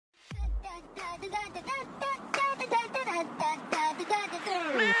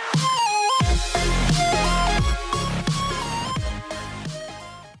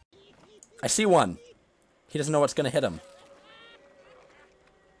I see one. He doesn't know what's gonna hit him.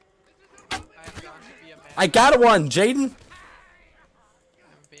 I got one, Jaden. I'm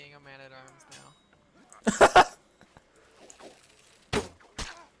being a man at arms now.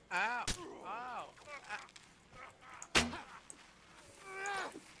 Ow! Ow!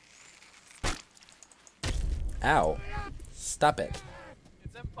 Ow. Stop it.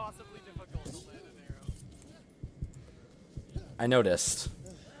 It's impossibly difficult to land an arrow. I noticed.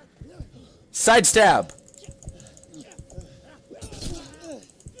 Side stab!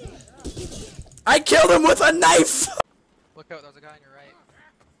 I killed him with a knife! Look out, there's a guy on your right.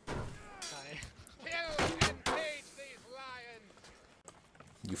 Hi. Kill and cage these lions!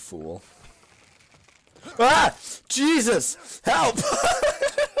 You fool. Ah! Jesus! Help!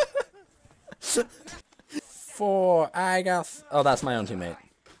 I got. Oh, that's my own teammate.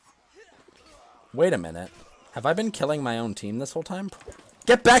 Wait a minute. Have I been killing my own team this whole time?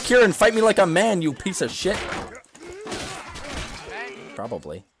 Get back here and fight me like a man, you piece of shit!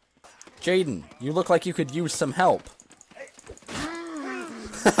 Probably. Jaden, you look like you could use some help.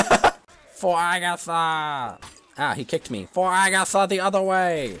 For Agatha! Ah, he kicked me. For Agatha the other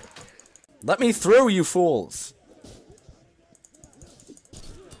way! Let me through, you fools!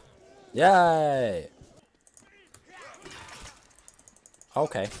 Yay!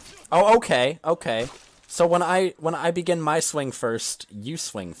 Okay. Oh, okay, okay. So when I begin my swing first, you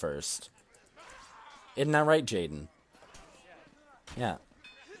swing first. Isn't that right, Jaden? Yeah.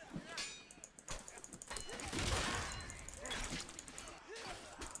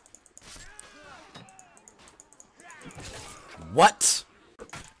 What?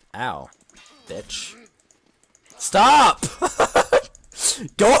 Ow. Bitch. Stop!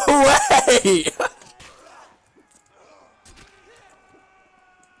 Go away!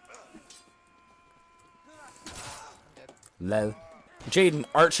 Lol. Jaden,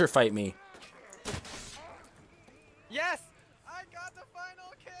 Archer fight me. Yes! I got the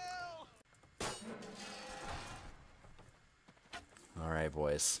final kill! Alright,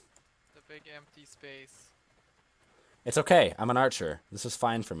 boys. The big empty space. It's okay. I'm an archer. This is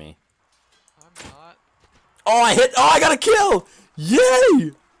fine for me. I'm not. Oh, I hit. Oh, I got a kill!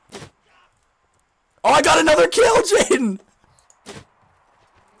 Yay! Oh, I got another kill, Jaden!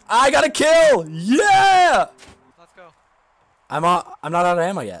 I got a kill! Yeah! Let's go. I'm not out of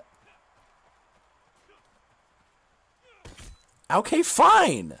ammo yet. Okay,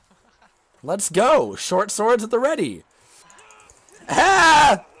 fine. Let's go. Short swords at the ready.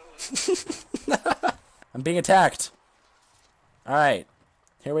 Ah! I'm being attacked. Alright.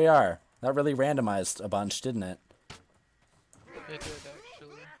 Here we are. That really randomized a bunch, didn't it? It did,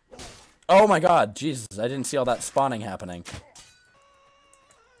 actually. Oh my god, Jesus, I didn't see all that spawning happening.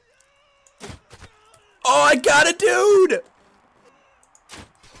 Oh, I got a dude!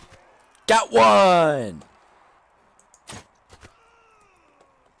 Got one!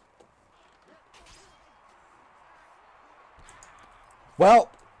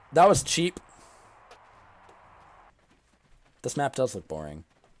 Well, that was cheap. This map does look boring.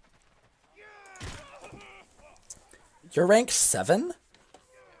 You're rank 7?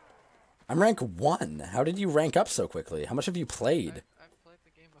 I'm rank 1. How did you rank up so quickly? How much have you played? I've played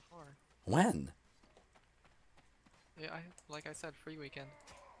the game before. When? Yeah, like I said, free weekend.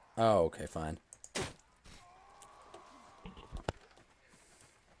 Oh, okay, fine.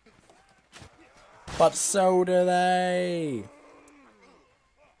 But so do they.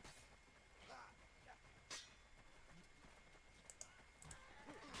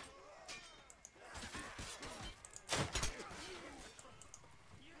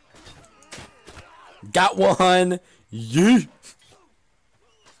 Got one. Yeet.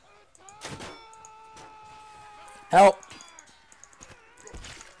 Help.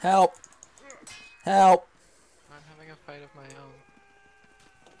 Help. Help. I'm having a fight of my own.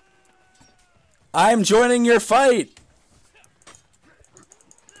 I'm joining your fight.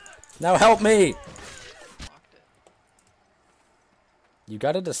 Now help me. You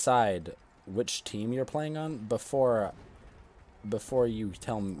gotta decide which team you're playing on before you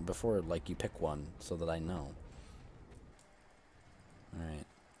tell me, before like you pick one so that I know. Alright.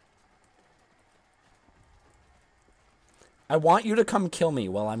 I want you to come kill me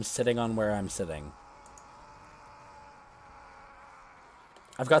while I'm sitting on where I'm sitting.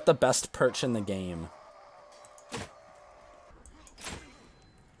 I've got the best perch in the game.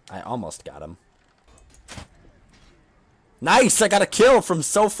 I almost got him. Nice! I got a kill from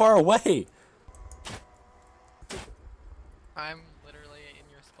so far away! I'm literally in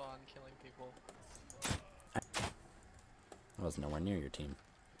your spawn killing people. I was nowhere near your team.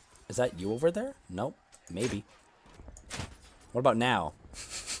 Is that you over there? Nope. Maybe. What about now?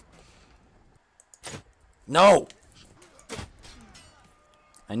 No!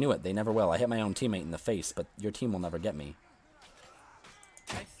 I knew it. They never will. I hit my own teammate in the face, but your team will never get me.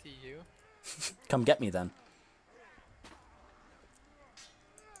 I see you. Come get me then.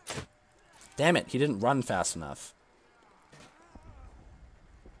 Damn it, he didn't run fast enough.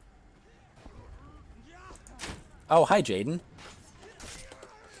 Oh, hi, Jaden.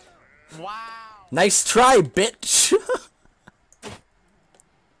 Wow. Nice try, bitch!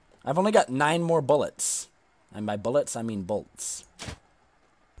 I've only got 9 more bullets. And by bullets, I mean bolts.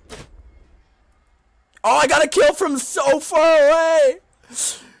 Oh, I got a kill from so far away!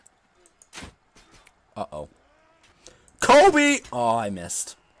 Uh-oh. Kobe! Oh, I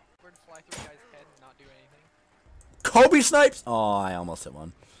missed. Bird fly through a guy's head and not do anything. Kobe snipes! Oh, I almost hit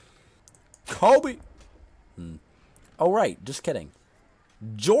one. Kobe! Oh, right. Just kidding.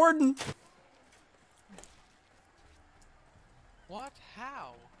 Jordan! What?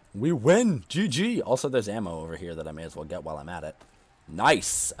 How? We win! GG! Also, there's ammo over here that I may as well get while I'm at it.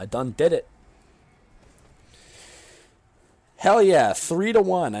 Nice! I done did it. Hell yeah, 3 to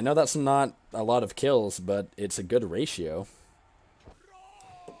 1. I know that's not a lot of kills, but it's a good ratio.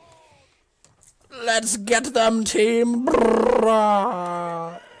 Let's get them, team!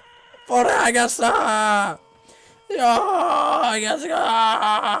 For Agasa! Yo,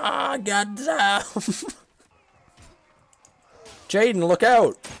 get down! Jaden, look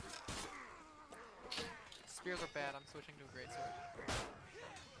out! Spears are bad. I'm switching to a great sword.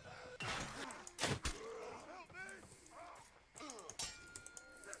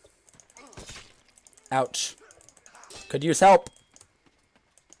 Ouch. Could use help.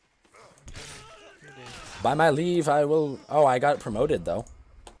 By my leave, I will... Oh, I got promoted, though.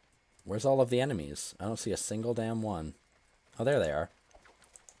 Where's all of the enemies? I don't see a single damn one. Oh, there they are.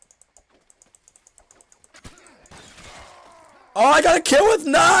 Oh, I got a kill with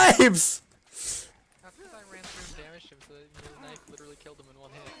knives! That's because I ran through and damaged him, so that the knife literally killed him in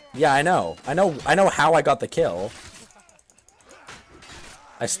one hit. Yeah, I know. I know how I got the kill.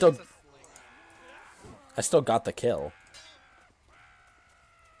 I still got the kill.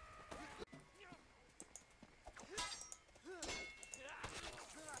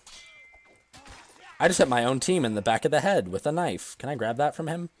 I just hit my own team in the back of the head with a knife. Can I grab that from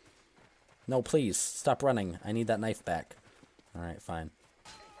him? No, please. Stop running. I need that knife back. Alright, fine.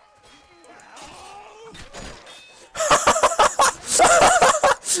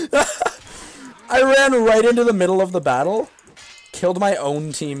 I ran right into the middle of the battle. Killed my own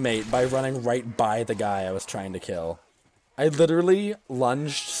teammate by running right by the guy I was trying to kill. I literally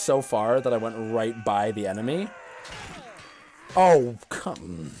lunged so far that I went right by the enemy. Oh,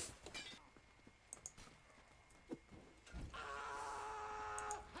 come...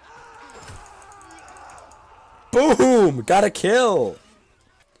 Boom! Got a kill!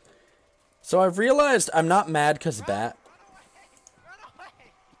 So I've realized I'm not mad because Bat...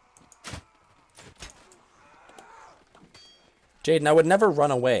 Jaden, I would never run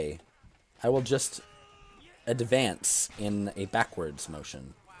away. I will just advance in a backwards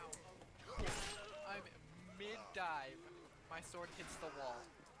motion. Wow. I'm mid-dive. My sword hits the wall.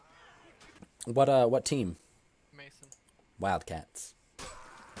 What team? Mason. Wildcats.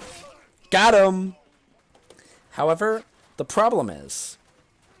 Got him! However, the problem is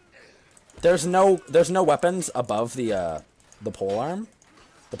there's no weapons above the pole arm,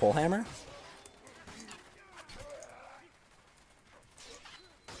 the pole hammer.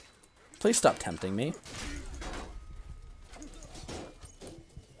 Please stop tempting me.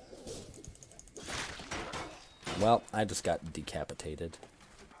 Well, I just got decapitated.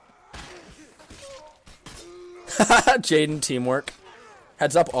 Jaden, teamwork.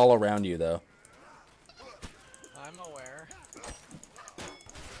 Heads up all around you, though. I'm aware.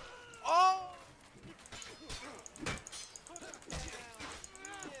 Oh!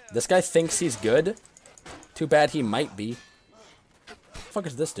 This guy thinks he's good. Too bad he might be. The fuck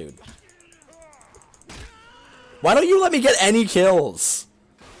is this dude? Why don't you let me get any kills?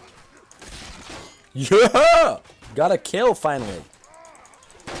 Yeah! Got a kill finally.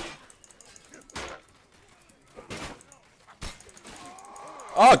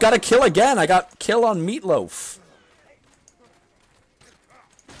 Oh, got a kill again. I got kill on Meatloaf.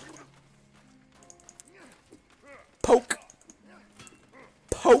 Poke.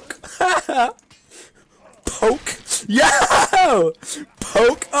 Poke. Poke. Yeah!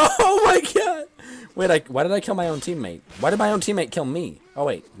 Poke. Oh my god. Wait, why did I kill my own teammate? Why did my own teammate kill me? Oh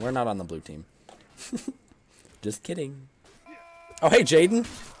wait, we're not on the blue team. Just kidding. Oh hey, Jaden.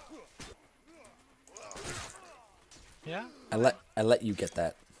 Yeah? I let you get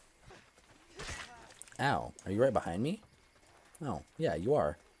that. Ow. Are you right behind me? Oh, yeah, you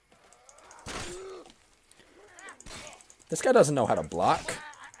are. This guy doesn't know how to block.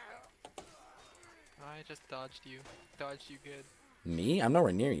 I just dodged you. Dodged you good. Me? I'm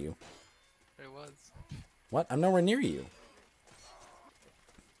nowhere near you. It was. What? I'm nowhere near you.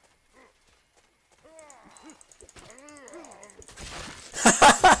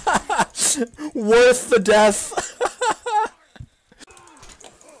 Worth the death.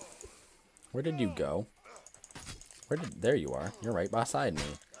 Where did you go? There you are. You're right beside me.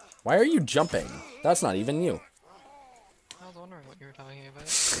 Why are you jumping? That's not even you. I was wondering what you were talking about.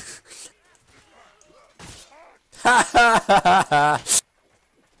 Ha ha ha ha!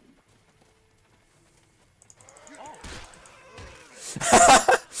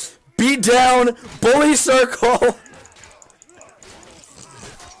 Beat down, bully circle.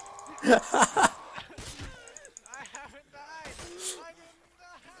 I haven't died. I didn't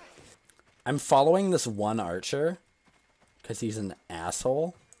die. I'm following this one archer because he's an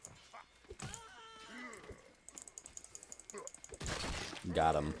asshole.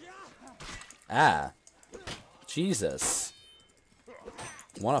 Got him. Ah. Jesus.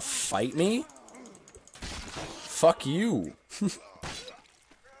 Wanna fight me? Fuck you.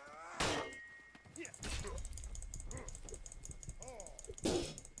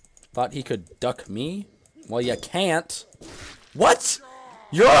 Thought he could duck me? Well, you can't. What?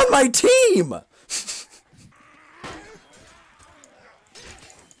 You're on my team!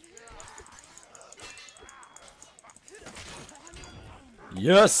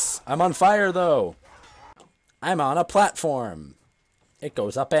 Yes! I'm on fire, though. I'm on a platform. It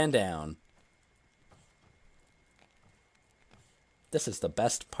goes up and down. This is the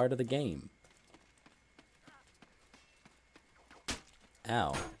best part of the game.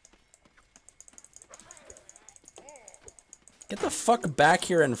 Ow. Get the fuck back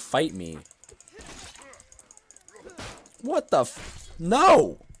here and fight me. What the f-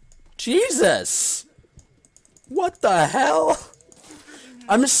 No! Jesus! What the hell?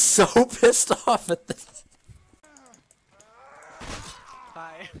 I'm so pissed off at this.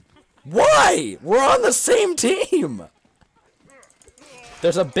 Hi. Why? We're on the same team!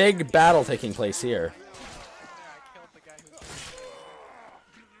 There's a big battle taking place here. I killed the guy who's...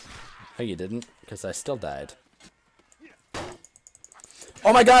 Oh, you didn't? Because I still died.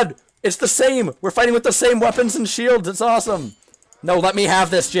 Oh my god! It's the same! We're fighting with the same weapons and shields! It's awesome! No, let me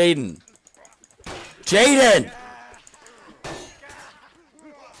have this, Jaden! Jaden!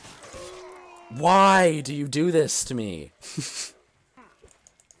 Why do you do this to me?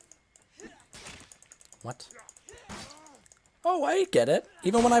 What? Oh, I get it.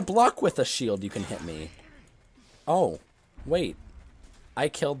 Even when I block with a shield, you can hit me. Oh, wait. I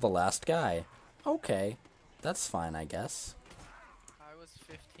killed the last guy. Okay. That's fine, I guess. I was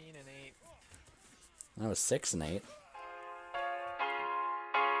 15 and 8. I was 6 and 8.